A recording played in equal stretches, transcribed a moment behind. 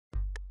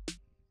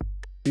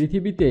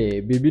পৃথিবীতে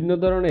বিভিন্ন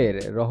ধরনের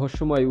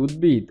রহস্যময়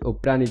উদ্ভিদ ও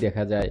প্রাণী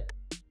দেখা যায়।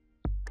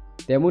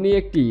 তেমনই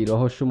একটি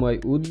রহস্যময়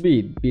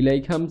উদ্ভিদ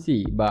বিলাইখামচি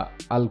বা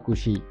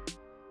আলকুশি।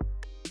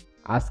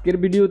 আজকের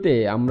ভিডিওতে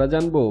আমরা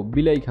জানব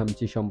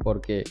বিলাইখামচি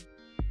সম্পর্কে।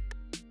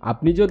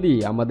 আপনি যদি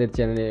আমাদের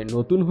চ্যানেলে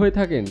নতুন হয়ে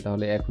থাকেন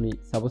তাহলে এখনই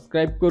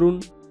সাবস্ক্রাইব করুন,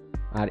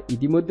 আর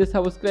ইতিমধ্যে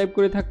সাবস্ক্রাইব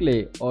করে থাকলে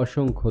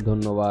অসংখ্য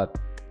ধন্যবাদ।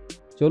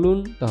 চলুন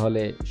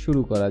তাহলে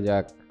শুরু করা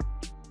যাক।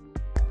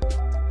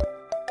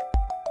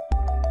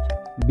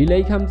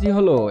 বিলাইখামচি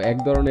হলো এক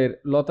ধরনের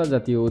লতা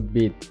জাতীয়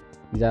উদ্ভিদ,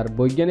 যার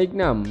বৈজ্ঞানিক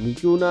নাম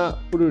মিকুনা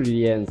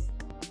pruriens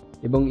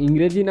এবং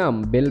ইংরেজি নাম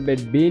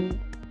ভেলভেট বিন,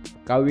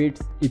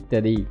 কাউইটস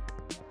ইত্যাদি।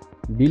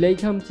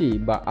 বিলাইখামচি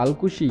বা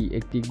আলকুশি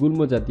একটি গুল্ম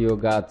জাতীয়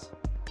গাছ।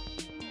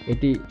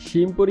 এটি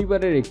শিম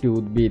পরিবারের একটি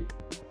উদ্ভিদ।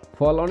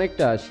 ফল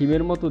অনেকটা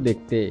শিমের মতো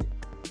দেখতে,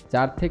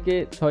 4 থেকে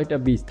 6টা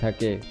বীজ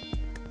থাকে।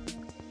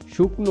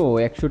 শুকনো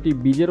 100টি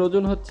বীজের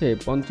ওজন হচ্ছে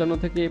 55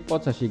 থেকে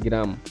 85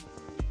 গ্রাম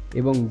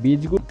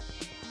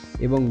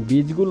এবং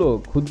বীজগুলো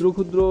ক্ষুদ্র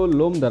ক্ষুদ্র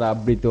লোম দ্বারা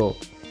আবৃত,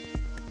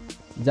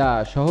 যা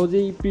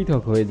সহজেই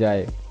পৃথক হয়ে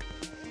যায়।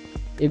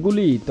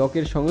 এগুলি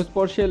ত্বকের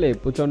সংস্পর্শে এলে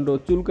প্রচণ্ড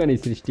চুলকানি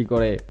সৃষ্টি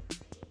করে।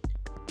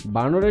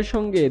 বানরের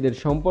সঙ্গে এদের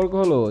সম্পর্ক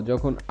হলো,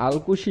 যখন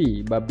আলকুশি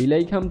বা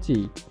বিলাইখামচি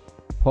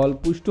ফল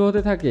পুষ্ট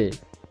হতে থাকে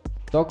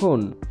তখন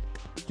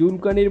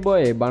চুলকানির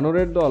ভয়ে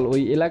বানরের দল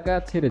ওই এলাকা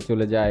ছেড়ে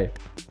চলে যায়,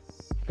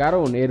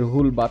 কারণ এর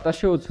হুল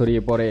বাতাসেও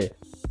ছড়িয়ে পড়ে।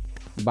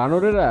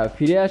 বানরেরা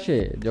ফিরে আসে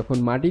যখন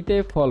মাটিতে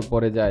ফল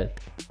পড়ে যায়,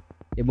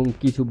 এবং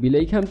কিছু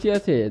বিলাইখামচি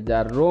আছে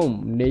যার রোম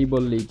নেই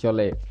বললেই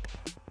চলে।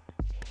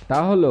 তা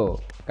হলো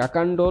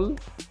কাকান্ডল,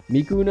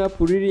 মিকুনা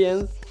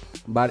pruriens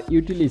বা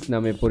ইউটিলিস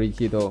নামে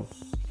পরিচিত।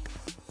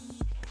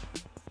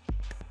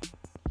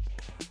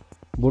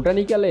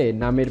 বোটানিক্যালে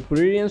নামের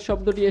pruriens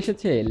শব্দটি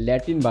এসেছে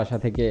ল্যাটিন ভাষা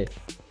থেকে,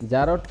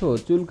 যার অর্থ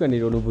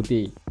চুলকানির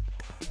অনুভূতি।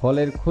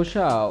 ফলের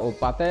খোসা ও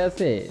পাতায়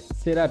আছে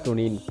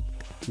সেরাটোনিন,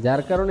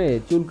 যার কারণে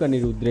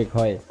চুলকানির উদ্রেক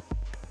হয়।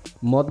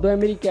 মধ্য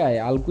আমেরিকায়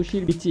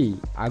আলকুশির বিচি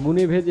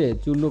আগুনে ভেজে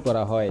চূর্ণ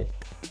করা হয়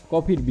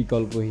কফির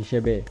বিকল্প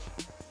হিসেবে।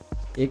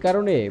 এ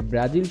কারণে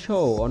ব্রাজিল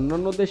সহ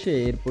অন্যান্য দেশে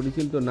এর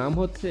পরিচিত নাম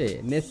হচ্ছে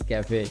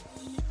নেসক্যাফে।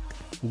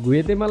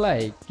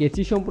 গুয়েতেমালায়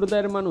কেচি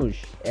সম্প্রদায়ের মানুষ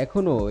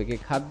এখনও একে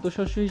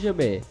খাদ্যশস্য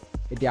হিসেবে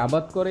এটি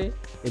আবাদ করে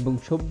এবং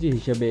সবজি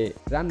হিসেবে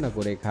রান্না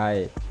করে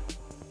খায়।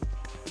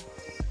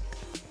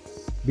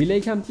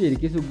 বিলাইখামচির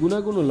কিছু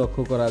গুণাগুণও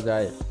লক্ষ্য করা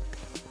যায়।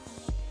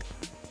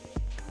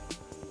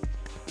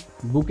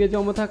 বুকে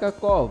জমে থাকা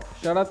কফ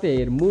সরাতে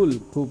এর মূল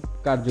খুব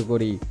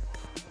কার্যকরী।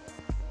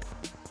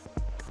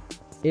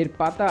 এর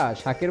পাতা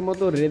শাকের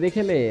মতো রেঁধে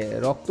খেলে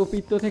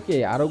রক্তপিত্ত থেকে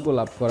আরোগ্য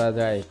লাভ করা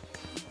যায়।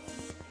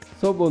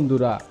 সো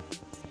বন্ধুরা,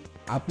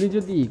 আপনি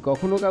যদি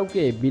কখনো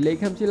কাউকে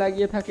বিলাইখামচি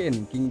লাগিয়ে থাকেন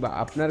কিংবা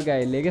আপনার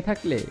গায়ে লেগে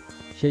থাকলে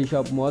সেই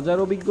সব মজার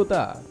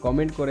অভিজ্ঞতা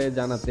কমেন্ট করে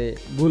জানাতে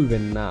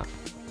ভুলবেন না।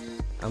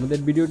 আমাদের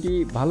ভিডিওটি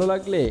ভালো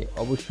লাগলে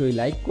অবশ্যই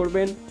লাইক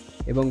করবেন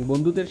এবং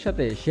বন্ধুদের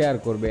সাথে শেয়ার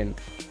করবেন।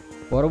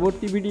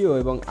 পরবর্তী ভিডিও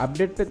এবং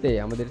আপডেট পেতে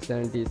আমাদের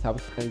চ্যানেলটি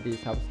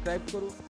সাবস্ক্রাইব করুন।